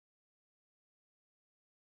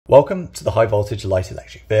Welcome to the High Voltage Light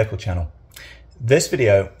Electric Vehicle channel. This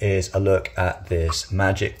video is a look at this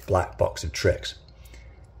magic black box of tricks.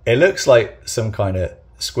 It looks like some kind of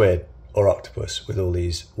squid or octopus with all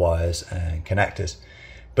these wires and connectors,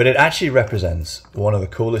 but it actually represents one of the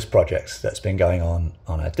coolest projects that's been going on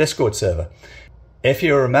our Discord server. If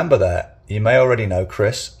you remember that, you may already know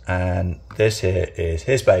Chris, and this here is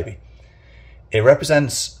his baby. It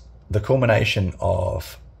represents the culmination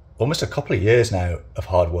of almost a couple of years now of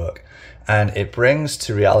hard work, and it brings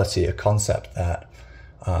to reality a concept that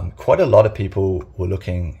quite a lot of people were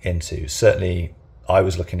looking into. Certainly I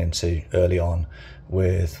was looking into early on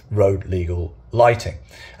with road legal lighting,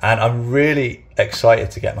 and I'm really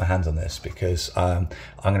excited to get my hands on this because I'm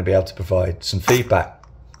going to be able to provide some feedback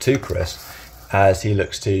to Chris as he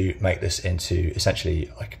looks to make this into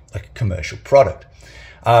essentially like a commercial product.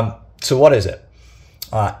 So what is it?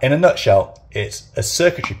 In a nutshell, it's a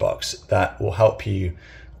circuitry box that will help you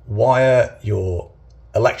wire your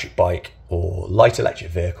electric bike or light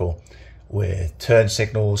electric vehicle with turn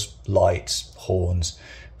signals, lights, horns,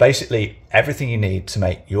 basically everything you need to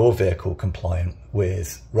make your vehicle compliant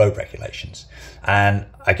with road regulations. And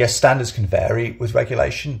I guess standards can vary with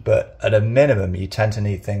regulation, but at a minimum, you tend to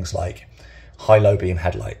need things like high-low beam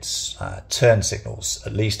headlights, turn signals,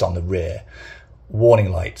 at least on the rear,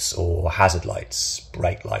 warning lights or hazard lights,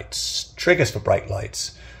 brake lights, triggers for brake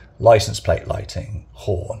lights, license plate lighting,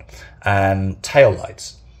 horn, and tail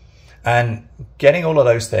lights. And getting all of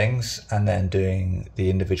those things and then doing the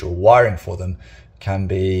individual wiring for them can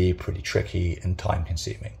be pretty tricky and time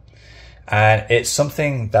consuming. And it's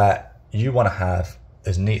something that you want to have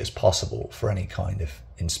as neat as possible for any kind of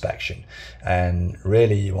inspection. And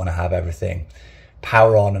really you want to have everything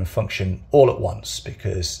power on and function all at once,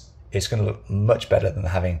 because it's going to look much better than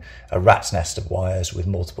having a rat's nest of wires with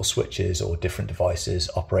multiple switches or different devices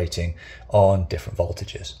operating on different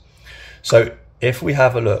voltages. So if we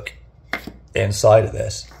have a look inside of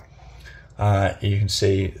this, you can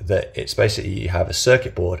see that it's basically, you have a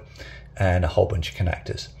circuit board and a whole bunch of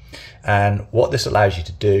connectors. And what this allows you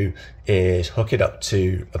to do is hook it up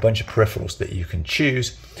to a bunch of peripherals that you can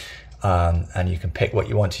choose, and you can pick what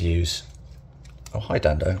you want to use. Oh, hi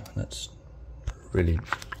Dando, that's really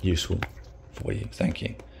useful for you, thank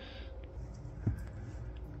you.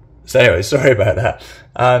 So anyway, sorry about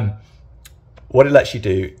that. What it lets you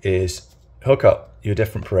do is hook up your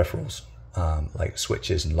different peripherals, like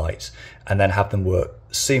switches and lights, and then have them work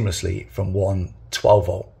seamlessly from one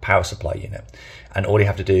 12-volt power supply unit. And all you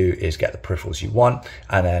have to do is get the peripherals you want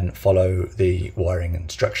and then follow the wiring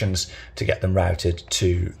instructions to get them routed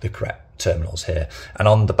to the correct terminals here. And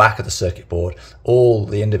on the back of the circuit board, all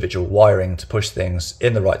the individual wiring to push things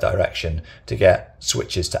in the right direction to get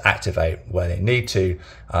switches to activate where they need to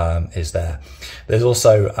is there. There's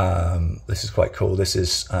also, this is quite cool, this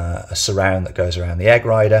is a surround that goes around the egg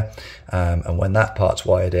rider, and when that part's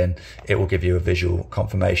wired in, it will give you a visual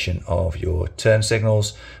confirmation of your turn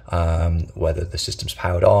signals, whether the system's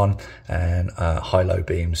powered on, and high-low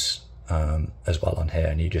beams as well on here.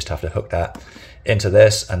 And you just have to hook that into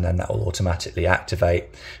this, and then that will automatically activate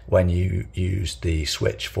when you use the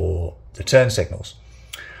switch for the turn signals.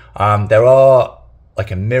 There are like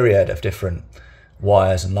a myriad of different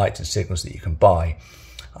wires and lights and signals that you can buy.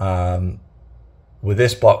 With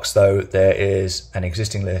this box though, there is an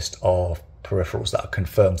existing list of peripherals that are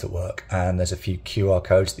confirmed to work, and there's a few QR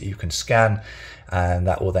codes that you can scan, and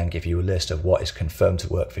that will then give you a list of what is confirmed to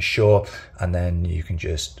work for sure, and then you can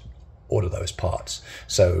just order those parts.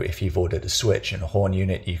 So if you've ordered a switch and a horn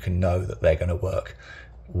unit, you can know that they're going to work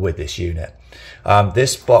with this unit.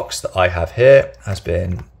 This box that I have here has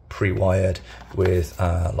been pre-wired with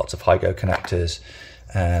lots of HIGO connectors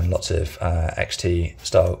and lots of XT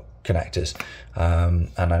style connectors,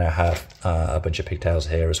 and I now have a bunch of pigtails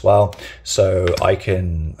here as well, so I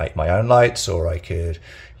can make my own lights, or I could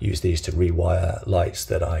use these to rewire lights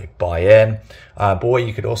that I buy in. But what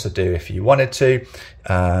you could also do if you wanted to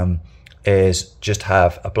is just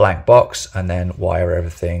have a blank box and then wire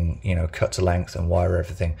everything, you know, cut to length and wire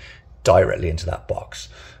everything directly into that box.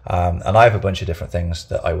 And I have a bunch of different things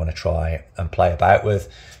that I want to try and play about with,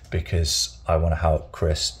 because I want to help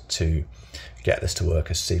Chris to get this to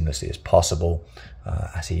work as seamlessly as possible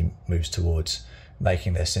as he moves towards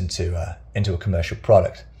making this into a commercial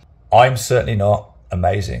product. I'm certainly not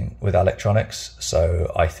amazing with electronics,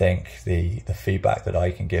 so I think the feedback that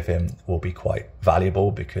I can give him will be quite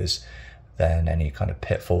valuable, because then any kind of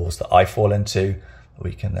pitfalls that I fall into,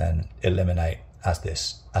 we can then eliminate as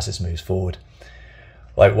this moves forward.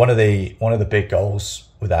 Like one of the big goals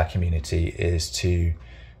with our community is to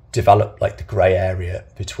develop like the gray area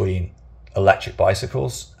between electric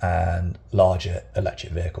bicycles and larger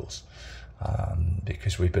electric vehicles,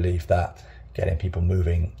 because we believe that getting people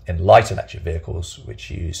moving in light electric vehicles,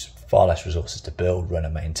 which use far less resources to build, run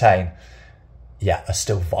and maintain, yet are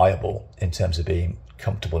still viable in terms of being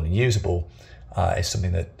comfortable and usable, is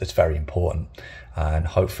something that's very important. And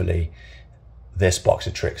hopefully this box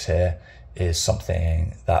of tricks here is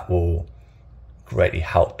something that will greatly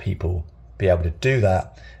help people be able to do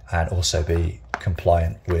that and also be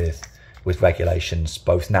compliant with regulations,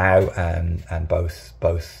 both now and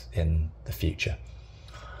both in the future.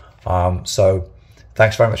 So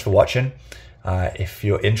thanks very much for watching. If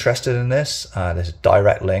you're interested in this, there's a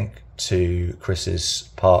direct link to Chris's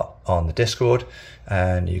part on the Discord,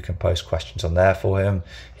 and you can post questions on there for him.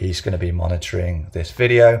 He's going to be monitoring this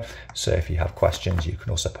video, so if you have questions you can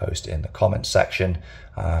also post in the comments section.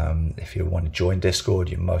 If you want to join Discord,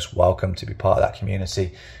 you're most welcome to be part of that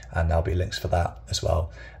community, and there'll be links for that as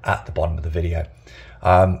well at the bottom of the video.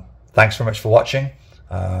 Thanks very much for watching.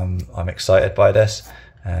 I'm excited by this,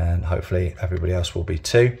 and hopefully everybody else will be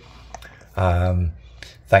too.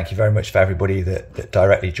 Thank you very much for everybody that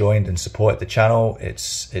directly joined and supported the channel.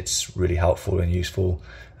 It's really helpful and useful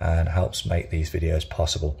and helps make these videos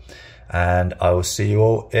possible. And I will see you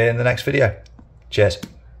all in the next video.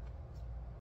 Cheers.